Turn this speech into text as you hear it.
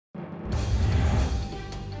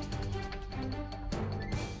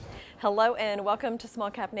Hello and welcome to Small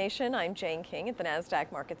Cap Nation. I'm Jane King at the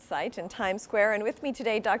NASDAQ market site in Times Square, and with me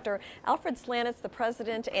today Dr. Alfred Slanetz, the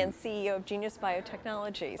President and CEO of GENEIUS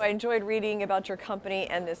Biotechnology. I enjoyed reading about your company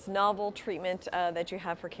and this novel treatment that you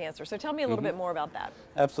have for cancer. So tell me a little bit more about that.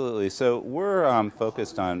 Absolutely. So we're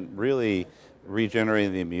focused on really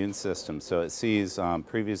regenerating the immune system so it sees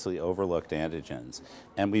previously overlooked antigens.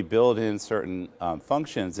 And we build in certain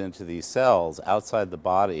functions into these cells outside the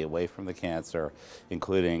body, away from the cancer,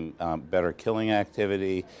 including better killing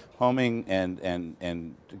activity, homing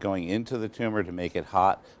and going into the tumor to make it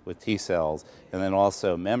hot with T cells, and then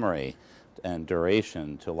also memory and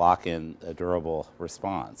duration to lock in a durable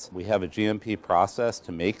response. We have a GMP process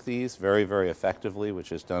to make these very, very effectively,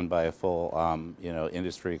 which is done by a full,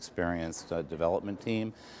 industry experienced development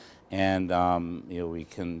team. And we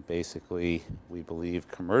can basically, we believe,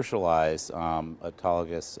 commercialize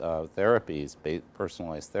autologous therapies,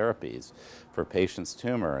 personalized therapies for patients'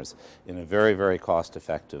 tumors in a very, very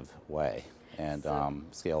cost-effective way and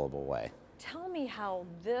scalable way. Tell me how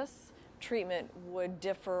this treatment would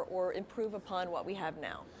differ or improve upon what we have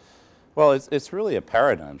now. Well, it's really a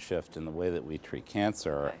paradigm shift in the way that we treat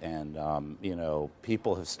cancer, and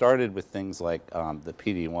people have started with things like the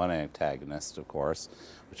PD-1 antagonist, of course,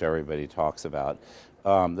 which everybody talks about.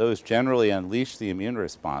 Those generally unleash the immune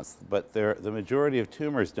response, but the majority of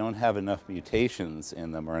tumors don't have enough mutations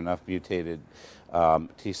in them or enough mutated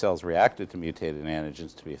T cells reacted to mutated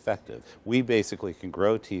antigens to be effective. We basically can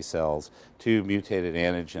grow T cells to mutated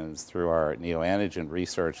antigens through our neoantigen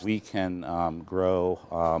research. We can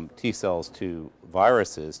grow T cells to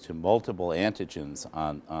viruses, to multiple antigens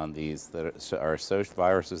on these that are associated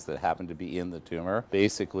viruses that happen to be in the tumor,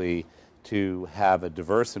 basically to have a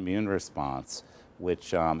diverse immune response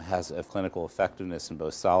which has a clinical effectiveness in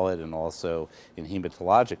both solid and also in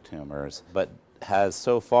hematologic tumors, but has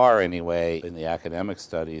so far anyway in the academic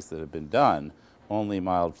studies that have been done only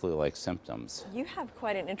mild flu-like symptoms. You have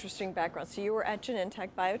quite an interesting background. So you were at Genentech,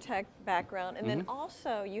 biotech background, and then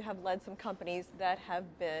also you have led some companies that have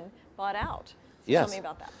been bought out. So yes. Tell me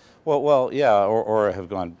about that. Well, yeah, or have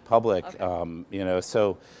gone public.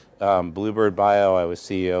 Okay. Bluebird Bio, I was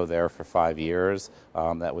CEO there for 5 years.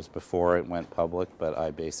 That was before it went public, but I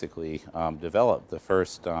basically developed the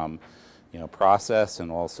first process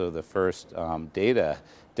and also the first data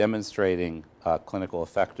demonstrating clinical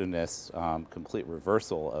effectiveness, complete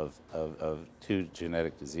reversal of 2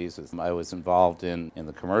 genetic diseases. I was involved in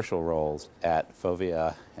the commercial roles at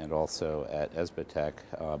Fovea and also at Esbitech,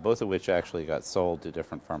 both of which actually got sold to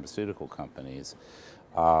different pharmaceutical companies.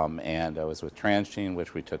 And I was with Transgene,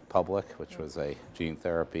 which we took public, which was a gene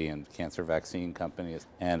therapy and cancer vaccine company.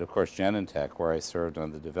 And of course Genentech, where I served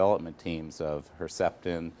on the development teams of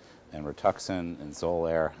Herceptin and Rituxan and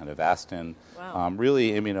Xolair and Avastin. Wow.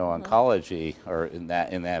 Really immuno-oncology or in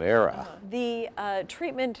that era. The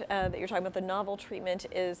treatment that you're talking about, the novel treatment,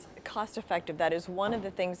 is cost effective. That is one of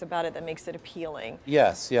the things about it that makes it appealing.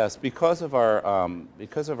 Yes, because of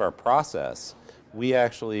our process, we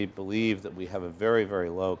actually believe that we have a very, very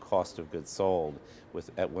low cost of goods sold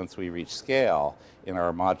once we reach scale in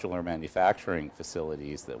our modular manufacturing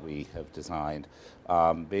facilities that we have designed.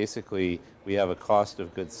 Basically, we have a cost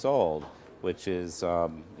of goods sold which is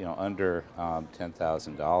under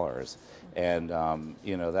 $10,000, and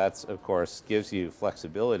that's of course gives you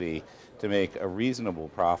flexibility to make a reasonable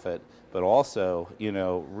profit, but also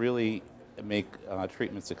really make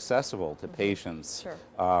treatments accessible to patients.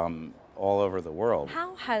 Sure. All over the world.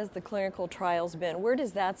 How has the clinical trials been? Where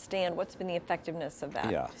does that stand? What's been the effectiveness of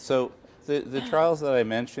that? Yeah, so the trials that I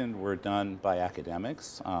mentioned were done by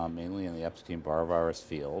academics, mainly in the Epstein-Barr virus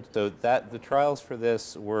field. So the trials for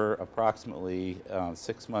this were approximately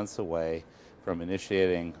 6 months away from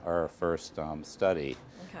initiating our first study.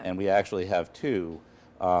 Okay. And we actually have 2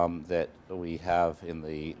 that we have in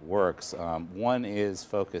the works. One is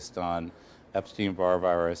focused on Epstein-Barr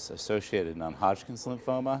virus associated non-Hodgkins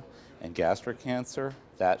lymphoma and gastric cancer.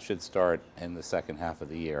 That should start in the second half of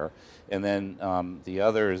the year. And then the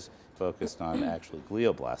others focused on actually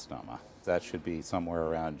glioblastoma. That should be somewhere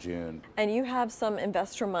around June. And you have some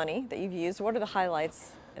investor money that you've used. What are the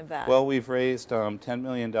highlights of that? Well, we've raised $10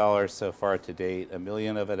 million so far to date. $1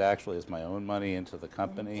 million of it actually is my own money into the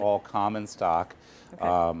company. All common stock.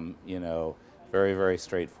 Okay. Very, very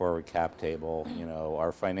straightforward cap table.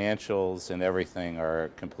 Our financials and everything are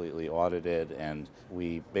completely audited, and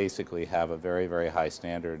we basically have a very, very high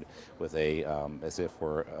standard with as if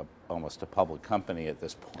we're almost a public company at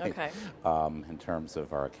this point. Okay. In terms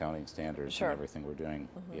of our accounting standards. Sure. And everything we're doing,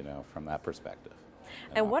 from that perspective.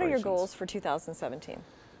 And what are your goals for 2017?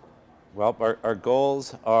 Well, our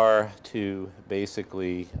goals are to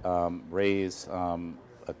basically raise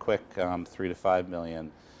a quick 3 to 5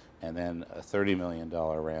 million, and then a $30 million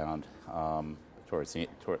round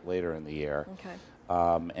later in the year. Okay.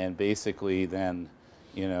 And basically then,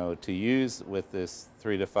 to use with this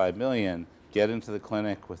 3 to 5 million, get into the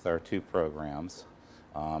clinic with our 2 programs,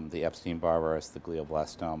 the Epstein-Barr virus, the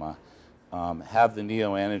glioblastoma, have the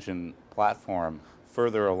neoantigen platform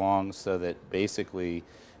further along so that basically,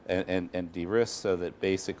 and de-risk so that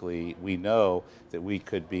basically we know that we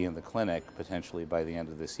could be in the clinic potentially by the end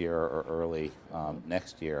of this year or early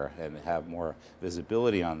next year, and have more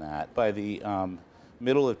visibility on that. By the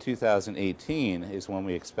middle of 2018 is when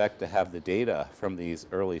we expect to have the data from these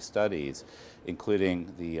early studies,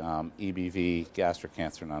 including the EBV gastric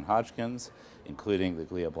cancer non-Hodgkins, including the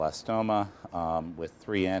glioblastoma with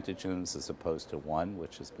 3 antigens as opposed to 1,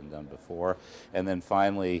 which has been done before. And then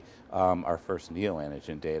finally, our first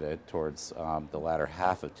neoantigen data towards the latter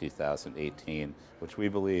half of 2018, which we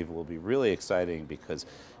believe will be really exciting because,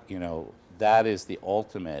 that is the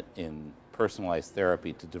ultimate in personalized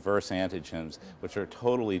therapy to diverse antigens, which are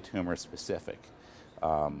totally tumor specific,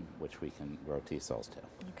 which we can grow T cells to.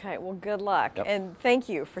 Okay, well, good luck. Yep. And thank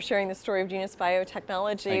you for sharing the story of GENEIUS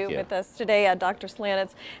Biotechnology with us today, Dr.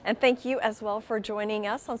 Slanetz. And thank you as well for joining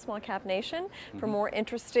us on Small Cap Nation. For more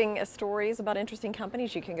interesting stories about interesting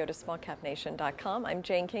companies, you can go to smallcapnation.com. I'm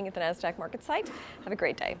Jane King at the NASDAQ market site. Have a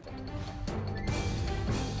great day.